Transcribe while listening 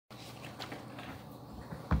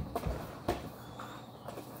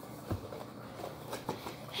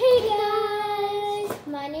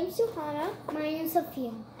My name's Suhana. My name's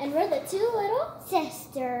Sophia. And we're the two little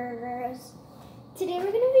Sisters. Today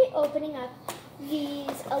we're going to be opening up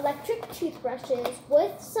these electric toothbrushes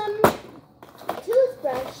with some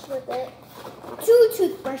toothbrush with it. 2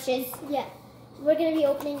 toothbrushes. Yeah. We're going to be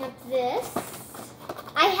opening up this.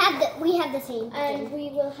 We have the same. And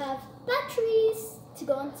we will have batteries to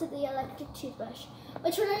go into the electric toothbrush.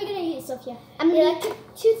 Which one are you going to use, Sophia? The electric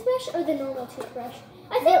toothbrush or the normal toothbrush?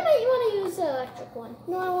 I think you want to use the electric one.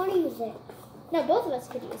 No, I want to use it. No, both of us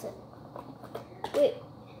could use it. Wait.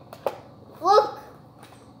 Look.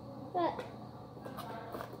 What?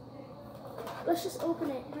 Let's just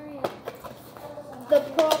open it. Hurry up. The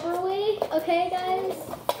proper way. Okay, guys?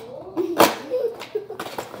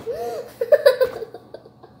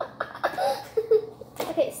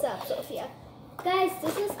 Okay, stop, Sophia. Guys,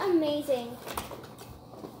 this is amazing.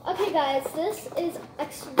 Okay, guys, this is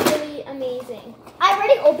really amazing. I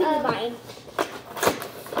already opened mine.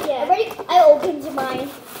 Yeah. I opened mine.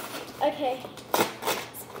 Okay.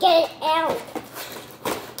 Get it out.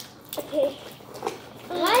 Okay.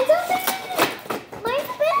 Mine's open. Mine's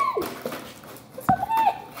open. Let's open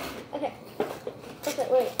it. Okay. Okay,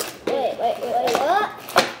 wait. What?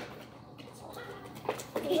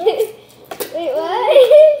 Wait, what?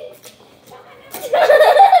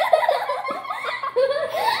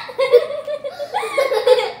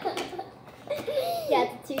 Yeah,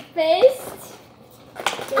 the toothpaste.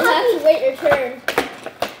 You'll have to wait your turn.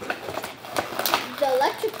 The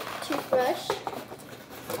electric toothbrush.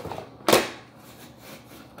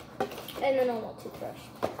 And the normal toothbrush.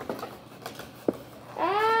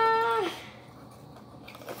 How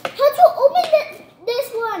to open this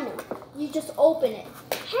one? You just open it.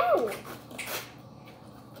 How?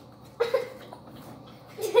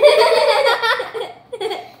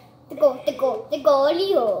 The go,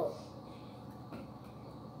 Leo.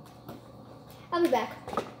 I'll be back.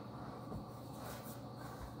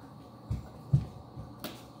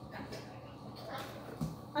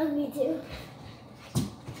 Me too.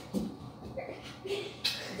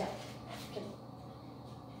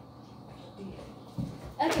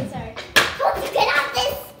 Okay, sorry. How to get out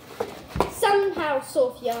this? Somehow,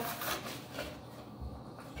 Sophia.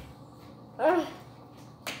 Ugh.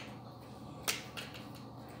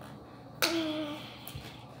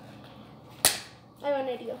 I have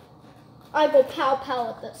an idea. I go pow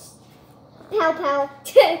at this. Pow pow.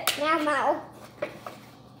 Now.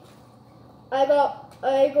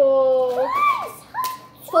 I go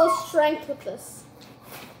full strength with this.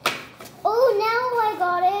 Oh, now I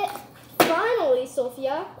got it. Finally,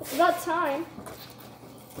 Sophia. It's about time.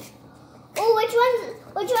 Oh, which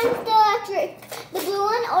one's the electric? The blue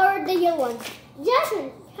one or the yellow one?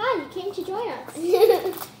 Jasmine, hi, you came to join us.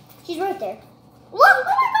 She's right there. Look! Oh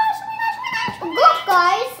my gosh! Look,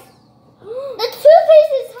 guys! The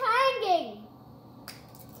toothpaste is hanging.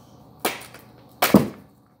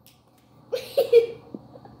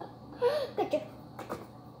 Gotcha.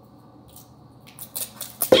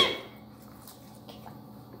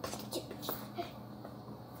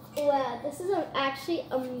 Wow, this is actually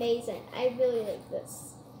amazing. I really like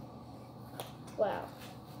this. Wow.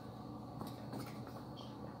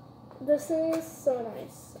 This is so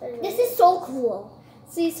nice. This is so cool.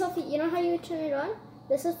 See, Sophie, you know how you turn it on?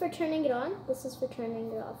 This is for turning it on. This is for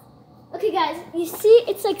turning it off. Okay, guys, you see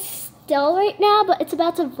it's like still right now, but it's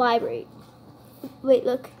about to vibrate. Wait,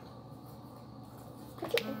 look.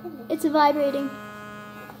 It's vibrating.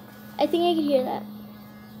 I think I can hear that.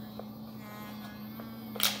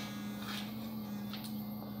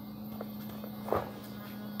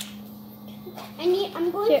 I'm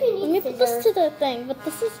going Here, to need let me put this to the thing, but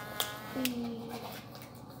this is...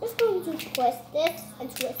 Just going to twist this and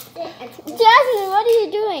twist it and twist it. Jasmine, what are you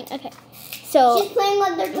doing? Okay, so She's playing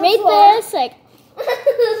with the rate floor. this like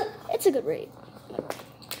it's a good rate.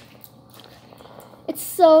 It's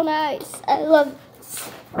so nice. I love this.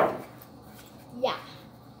 Yeah.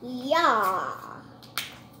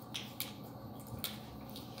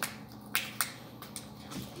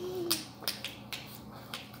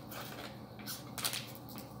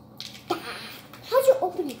 How'd you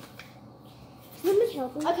open it? Let me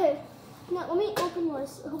help you. Okay, now let me open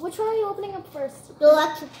yours. Which one are you opening up first? The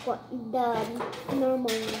electric one, the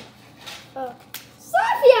normal one. Oh,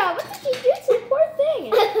 Sophia, what did you do to the poor thing?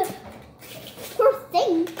 Poor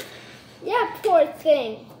thing. Yeah, poor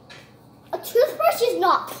thing. A toothbrush is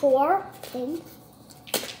not poor thing.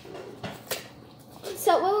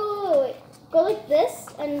 So wait. Go like this,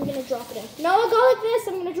 and I'm gonna drop it in. No, go like this.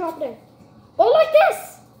 I'm gonna drop it in. Go like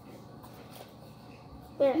this.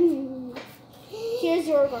 There. Here's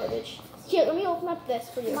your garbage. Here, let me open up this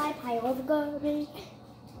for you. My pile of garbage.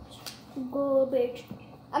 Garbage.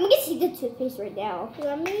 I'm gonna see the toothpaste right now.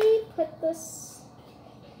 Let me put this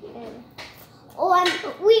in. Oh,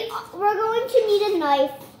 we're going to need a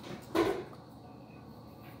knife.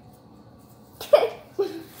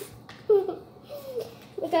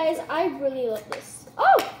 But guys, I really love this.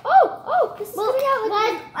 Oh! This is coming out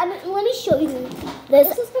like Let me show you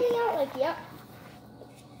this is coming out like yep.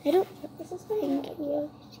 I don't. This is coming out like yep.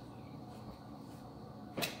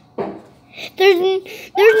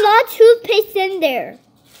 There's not toothpaste in there.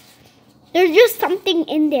 There's just something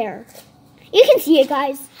in there. You can see it,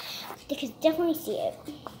 guys. You can definitely see it.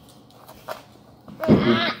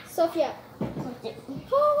 Sophia.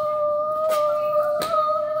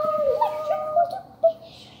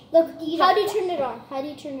 Look, how do you turn it on? How do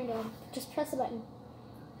you turn it on? Just press the button.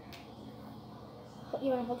 You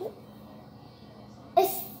want to hold it?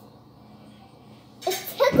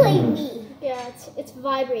 It's tickling me. Yeah, it's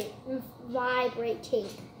vibrating.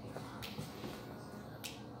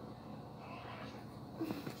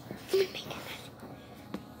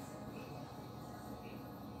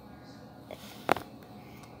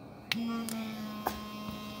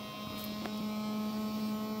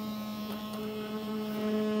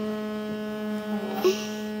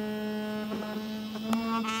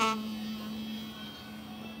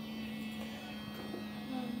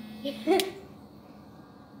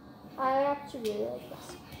 I actually really like this.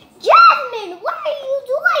 Jasmine, what are you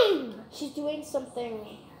doing? She's doing something,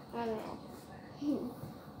 I don't know.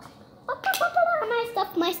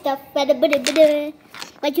 My stuff.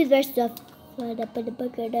 My toothbrush stuff. I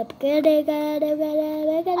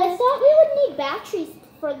thought we would need batteries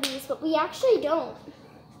for these, but we actually don't.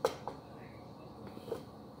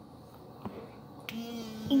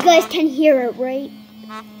 You guys can hear it, right?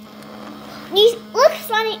 Look,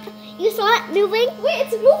 Sonny. You saw it moving? Wait,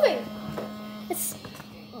 it's moving.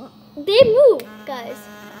 They move, guys.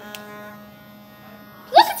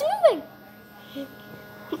 Look, it's moving.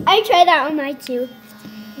 I tried that on mine too.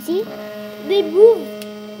 You see? They move.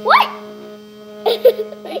 What? How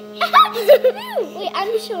does it move? Wait,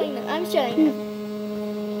 I'm showing them.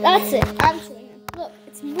 That's it. I'm showing them. Look,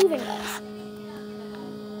 it's moving, guys.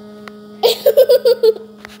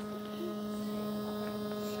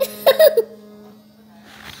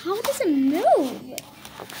 How does it move?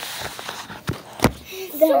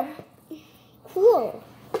 So cool.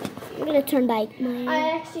 I'm gonna turn back mine. I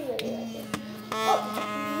actually really like it. Oh,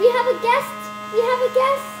 we have a guest. We have a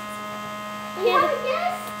guest.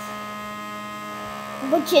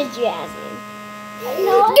 Which is Jasmine.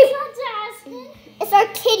 No, it's not Jasmine. It's our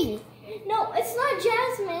kitty. No, it's not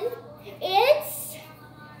Jasmine. It's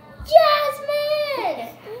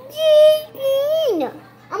Jasmine.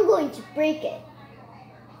 I'm going to break it.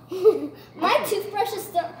 My other toothbrush is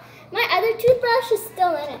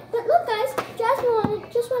still in it. But look, guys, Jasmine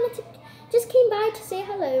just came by to say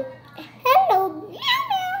hello. Hello.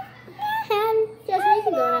 Jasmine, you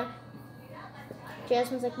can go now.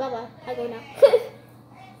 Jasmine's like, bye-bye. I go now.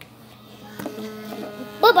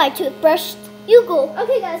 Bye-bye, toothbrush. You go.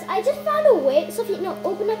 Okay, guys, I just found a way. Sophie, no,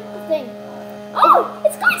 open up the thing. Oh,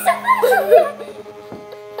 it's going so fast, Sophia.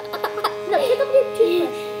 No, pick up your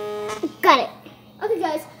toothbrush. Got it. Okay,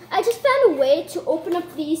 guys, I just found a way to open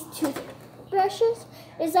up these toothbrushes.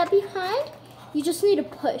 Is that behind? You just need to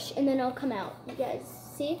push, and then it'll come out. You guys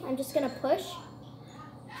see? I'm just going to push.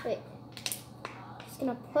 Wait. Just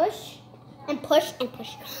going to push. And push and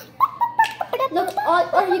push. Look,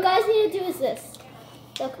 all you guys need to do is this.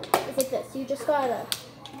 Look, it's like this. You just gotta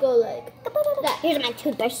go like that. Here's my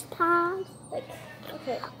toothbrush paws. Like,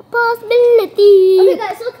 okay. Possibility. Okay,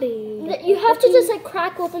 guys, look. You have to just like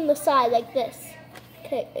crack open the side like this.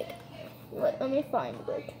 Okay, wait, let me find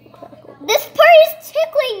where to crack open. This part is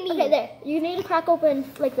tickling me. Okay, there. You need to crack open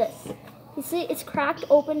like this. You see, it's cracked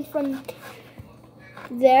open from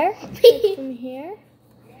there, from here.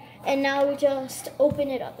 And now we just open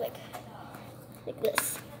it up like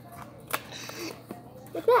this.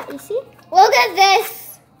 Like that, you see? Look at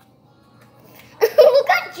this. Look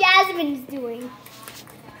what Jasmine's doing.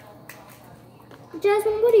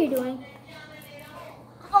 Jasmine, what are you doing?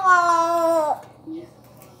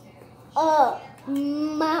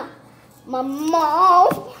 My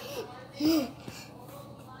mouth.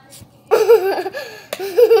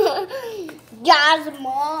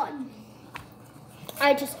 Jasmine.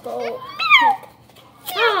 I just go like,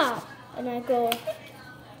 pow, and I go,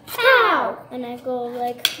 pow, and I go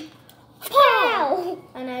like, pow,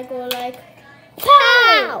 and I go like,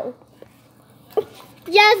 pow.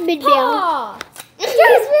 Jasmine, paw.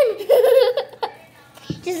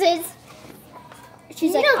 Jasmine.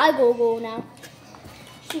 She's like, I go now.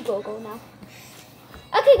 She go now.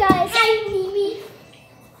 Okay, guys. Hi, Mimi.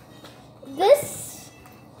 This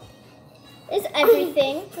is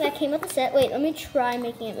everything that came with the set. Wait, let me try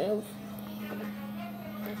making it move.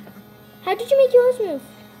 How did you make yours move?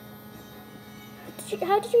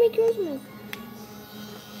 How did you make yours move?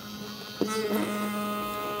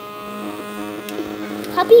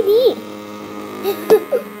 Copy me.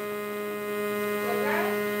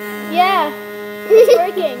 Yeah, it's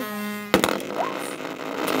working.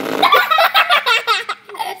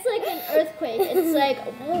 It's like an earthquake. It's like,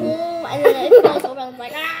 and then it falls over and it's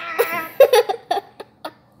like, ah.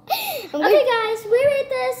 Okay guys, we rate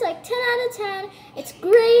this like 10 out of 10. It's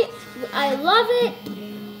great. I love it.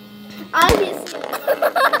 Obviously.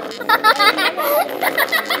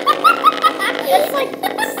 It's like,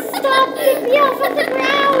 stop, get me off of the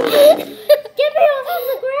ground. Get me off of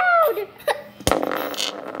the ground.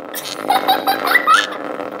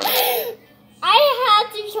 I had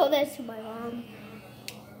to show this to my mom.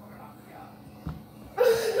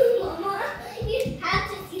 Mama, you have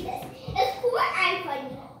to see this. It's cool and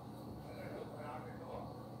funny.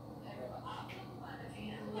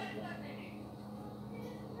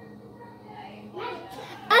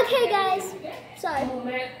 Okay guys, sorry.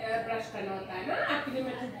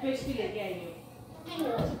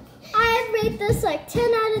 I rate this like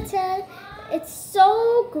 10 out of 10. It's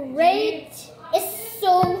so great. It's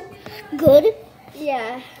so good.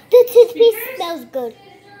 Yeah. The toothpaste smells good.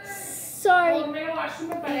 Sorry.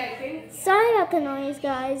 Sorry about the noise,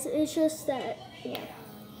 guys. It's just that, yeah.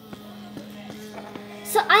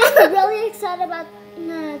 So I'm really excited about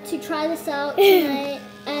to try this out tonight.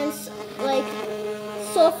 And like,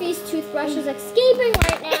 Sophie's toothbrush is escaping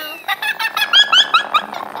right now.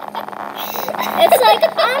 It's like,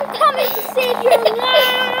 I'm coming to save your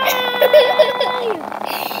life.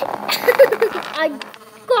 I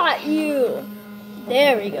got you.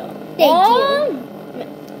 There we go. Thank you.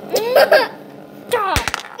 God.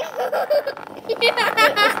 Wait, I'm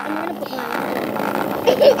gonna put mine.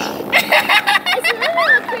 It's really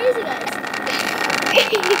not crazy, guys.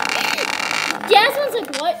 Jasmine's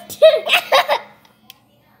like, what?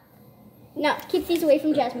 No, keep these away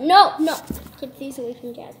from Jasmine. No, keep these away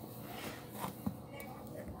from Jasmine.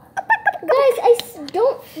 Guys,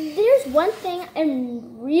 there's one thing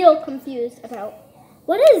I'm real confused about.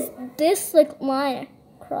 What is this like line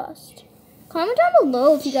crossed? Comment down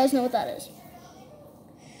below if you guys know what that is.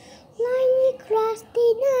 Line across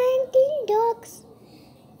the 19 dogs.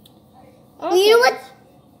 Okay. You know what?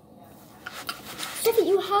 Sophia,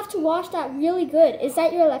 you have to wash that really good. Is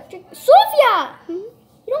that your electric? Sophia! You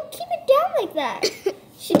don't keep it down like that.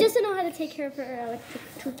 She doesn't know how to take care of her electric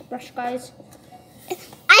toothbrush, guys.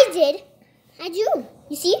 I did. I do.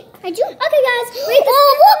 You see? I do. Okay, guys. Rate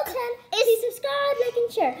this look. 10. Please subscribe, like,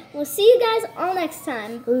 and share. We'll see you guys all next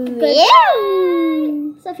time. Goodbye.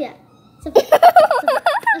 Yeah. Sophia.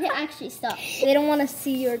 Okay, actually, stop. They don't want to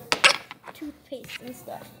see your toothpaste and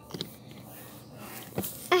stuff.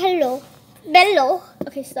 Hello. Bello.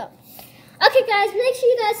 Okay, stop. Okay, guys, make sure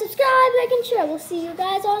you guys subscribe, like, and share. We'll see you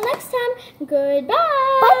guys all next time. Goodbye.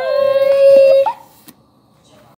 Bye.